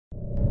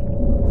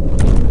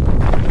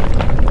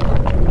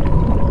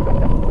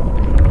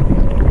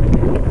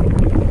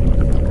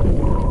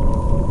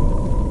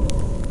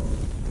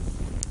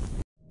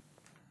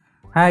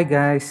Hi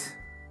guys,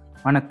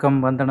 வணக்கம்,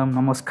 வந்தனம்,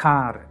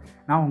 நமஸ்கார்.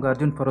 நான் உங்கள்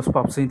அர்ஜுன் ஃபரோஸ்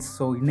பாப்சின்ஸ்.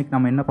 ஸோ இன்றைக்கி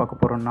நம்ம என்ன பார்க்க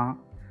போகிறோம்னா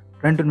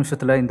 2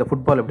 நிமிஷத்தில் இந்த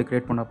ஃபுட்பால் எப்படி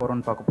க்ரியேட் பண்ண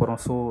போகிறோம்னு பார்க்க போகிறோம்.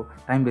 ஸோ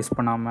டைம் வேஸ்ட்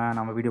பண்ணாமல்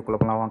நம்ம வீடியோக்குள்ளே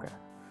போகலாம் வாங்க.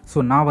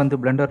 ஸோ நான் வந்து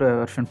பிளெண்டர்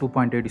வெர்ஷன்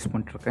 2.8 யூஸ்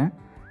பண்ணிட்டுருக்கேன்.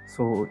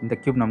 ஸோ இந்த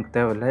க்யூப் நமக்கு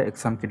தேவையில்லை,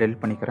 எக்ஸாம்க்கு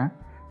டெலிட் பண்ணிக்கிறேன்.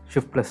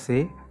 Shift+A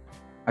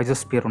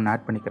ஐசோஸ்பியர் ஒன்று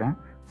ஆட் பண்ணிக்கிறேன்.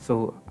 ஸோ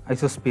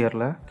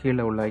ஐசோஸ்பியரில்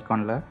கீழே உள்ள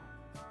ஐக்கானில்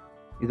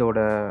இதோட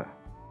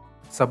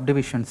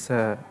சப்டிவிஷன்ஸை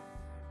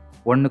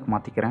 1க்கு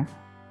மாற்றிக்கிறேன்.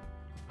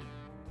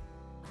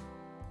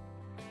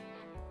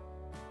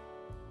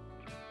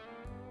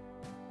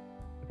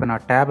 இப்போ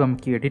நான் டேப்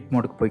அமுக்கி எடிட்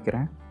மோடுக்கு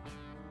போய்க்கிறேன்.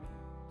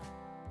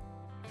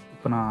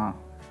 இப்போ நான்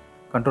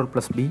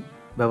Ctrl+B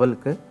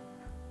பெவலுக்கு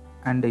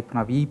அண்ட் இப்போ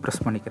நான் V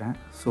ப்ரெஸ் பண்ணிக்கிறேன்.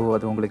 ஸோ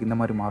அது உங்களுக்கு இந்த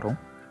மாதிரி மாறும்.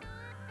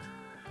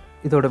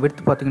 இதோட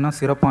விட்த் பார்த்திங்கன்னா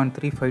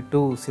 0.35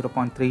 to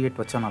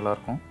 0.38 வச்சா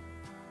நல்லாயிருக்கும்.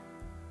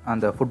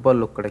 அந்த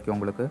ஃபுட்பால் லுக் கிடைக்கும்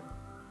உங்களுக்கு.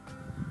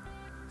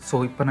 ஸோ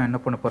இப்போ நான் என்ன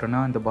பண்ண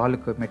போகிறேன்னா இந்த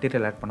பாலுக்கு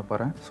மெட்டீரியல் ஆட் பண்ண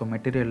போகிறேன். ஸோ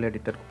மெட்டீரியல்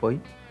எடிட்டருக்கு போய்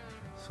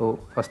ஸோ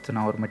ஃபஸ்ட்டு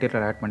நான் ஒரு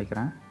மெட்டீரியல் ஆட்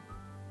பண்ணிக்கிறேன்,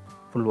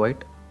 ஃபுல்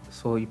ஒயிட்.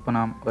 ஸோ இப்போ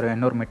நான்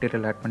இன்னொரு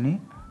மெட்டீரியல் ஆட் பண்ணி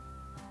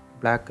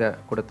பிளாக்கை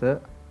கொடுத்து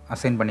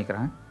அசைன்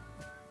பண்ணிக்கிறேன்.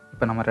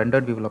 இப்போ நம்ம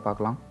ரெண்டட் வியூவில்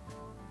பார்க்கலாம்.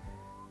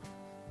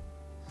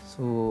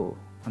 ஸோ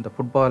அந்த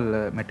ஃபுட்பால்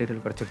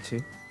மெட்டீரியல் கிடச்சிருச்சு.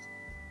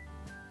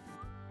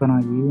 இப்போ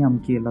நான்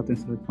அமுக்கி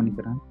எல்லாத்தையும் செலக்ட்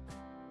பண்ணிக்கிறேன்.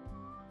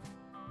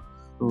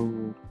 ஸோ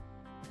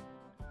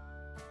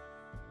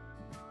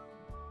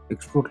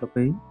எக்ஸ்ட்ரூடில்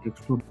போய்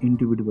எக்ஸ்ட்ரூட்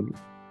இண்டிவிஜுவல்,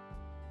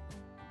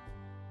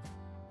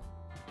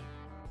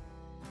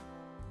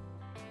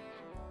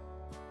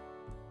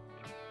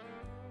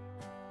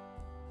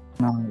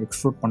 நான்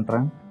எக்ஸ்ட்ரூட்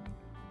பண்ணுறேன்.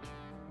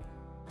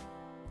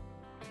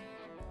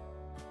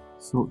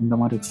 ஸோ இந்த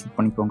மாதிரி எக்ஸ்ட்ரூட்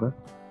பண்ணிக்கோங்க.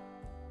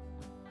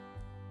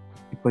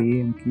 இப்போ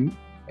ஏஎம்கி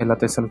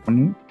எல்லாத்தையும் செலக்ட்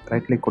பண்ணி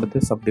ரைட் கிளிக் கொடுத்து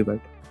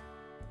சப்டிவைட்.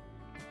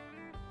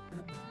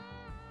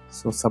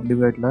 ஸோ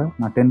சப்டிவைடில்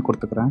நான் 10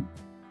 கொடுத்துக்கிறேன்.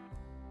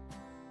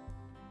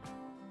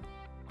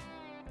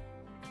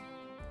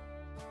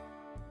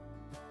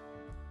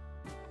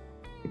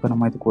 இப்போ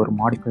நம்ம இதுக்கு ஒரு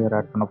மாடிஃபையர்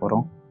ஆட் பண்ண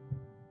போகிறோம்.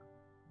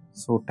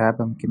 ஸோ டேப்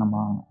அமுக்கி நம்ம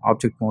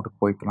ஆப்ஜெக்ட் மோடுக்கு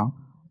போய்க்கலாம்.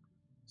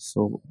 ஸோ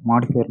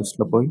மாடிஃபையர்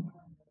லிஸ்ட்டில் போய்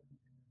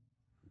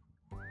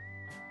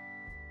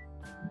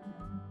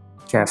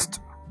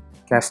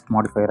கேஸ்ட்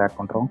மாடிஃபையர் ஆட்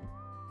பண்ணுறோம்.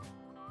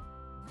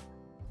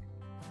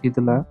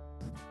 இதில்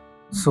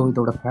ஸோ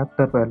இதோட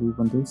ஃபேக்டர் வேல்யூ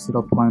வந்து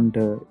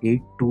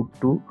 0.82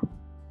 to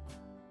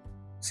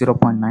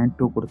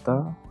 0.92 கொடுத்தா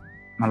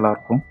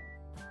நல்லாயிருக்கும்.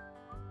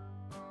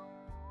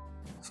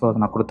 ஸோ அதை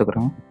நான்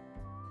கொடுத்துக்கிறேன்.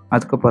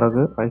 அதுக்கு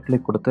பிறகு ரைட்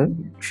கிளிக் கொடுத்து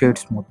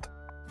ஷேட் ஸ்மூத்.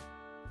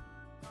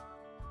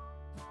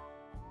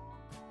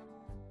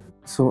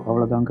 ஸோ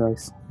அவ்வளோதான்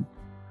காய்ஸ்.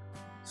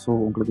 ஸோ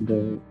உங்களுக்கு இந்த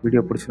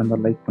வீடியோ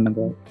பிடிச்சிருந்தால் லைக்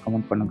பண்ணுங்கள்,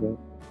 கமெண்ட் பண்ணுங்கள்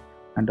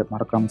அண்ட்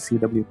மறக்காமல்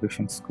CW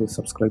Creationsக்கு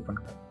சப்ஸ்கிரைப்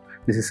பண்ணுங்கள்.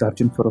 This is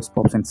Arjun ஃபரோஸ்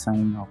பாப்ஸ் and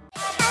signing off.